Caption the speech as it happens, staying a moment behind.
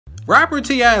Rapper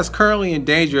T.I. is currently in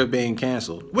danger of being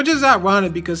cancelled, which is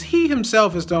ironic because he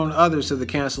himself has thrown others to the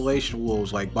cancellation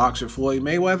wolves like boxer Floyd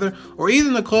Mayweather or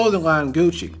even the clothing line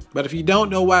Gucci. But if you don't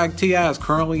know why T.I. is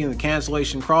currently in the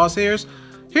cancellation crosshairs,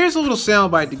 here's a little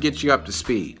soundbite to get you up to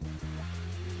speed.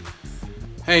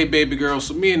 Hey baby girl,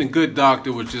 so me and a good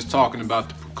doctor was just talking about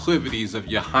the proclivities of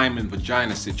your hymen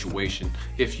vagina situation,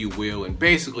 if you will, and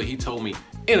basically he told me,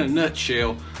 in a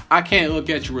nutshell, I can't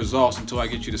look at your results until I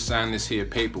get you to sign this here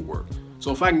paperwork.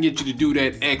 So if I can get you to do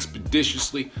that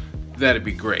expeditiously, that'd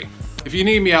be great. If you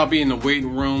need me, I'll be in the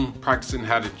waiting room practicing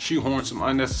how to shoehorn some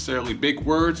unnecessarily big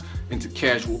words into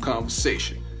casual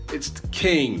conversation. It's the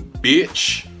king,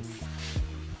 bitch.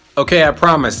 Okay, I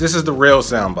promise, this is the real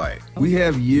soundbite. We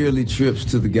have yearly trips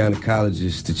to the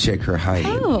gynecologist to check her height.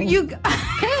 Oh,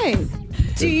 hey,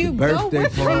 do you go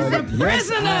with her?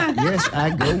 Yes,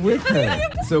 I go with her.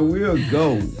 So we'll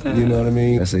go, you know what I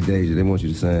mean? I say, Deja, they want you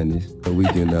to sign this so we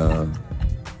can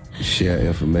share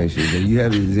information.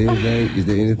 Is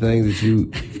there anything that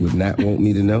you would not want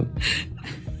me to know?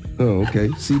 Oh, okay.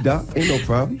 See, Doc, ain't no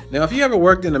problem. Now, if you ever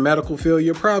worked in the medical field,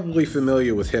 you're probably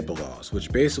familiar with HIPAA laws,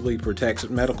 which basically protects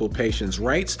medical patients'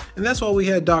 rights, and that's why we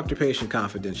had doctor-patient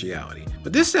confidentiality.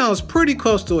 But this sounds pretty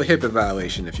close to a HIPAA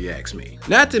violation, if you ask me.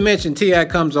 Not to mention, T.I.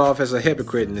 comes off as a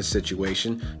hypocrite in this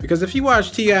situation, because if you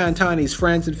watch T.I. and Tiny's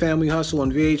Friends and Family Hustle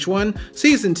on VH1,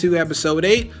 Season 2, Episode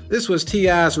 8, this was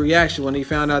T.I.'s reaction when he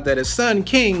found out that his son,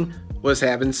 King, was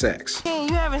having sex. King,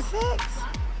 you having sex?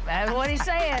 That's what he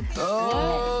said.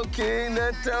 Oh, King,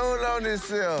 that told on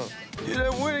himself. You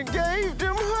done went and gave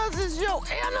them hussies your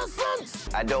innocence.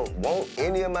 I don't want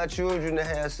any of my children to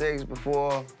have sex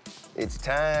before it's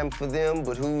time for them,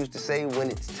 but who's to say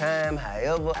when it's time?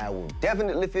 However, I will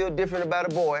definitely feel different about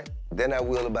a boy than I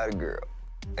will about a girl.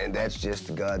 And that's just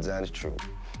the God's honest truth.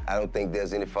 I don't think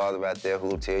there's any father out there who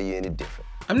will tell you any different.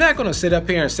 I'm not going to sit up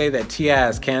here and say that T.I.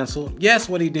 is canceled. Yes,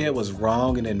 what he did was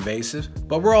wrong and invasive,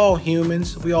 but we're all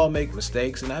humans, we all make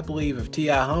mistakes, and I believe if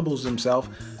T.I. humbles himself,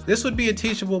 this would be a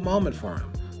teachable moment for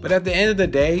him. But at the end of the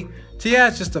day, T.I.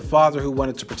 is just a father who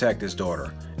wanted to protect his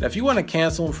daughter. And if you want to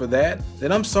cancel him for that,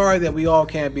 then I'm sorry that we all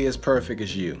can't be as perfect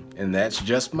as you. And that's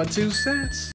just my 2 cents.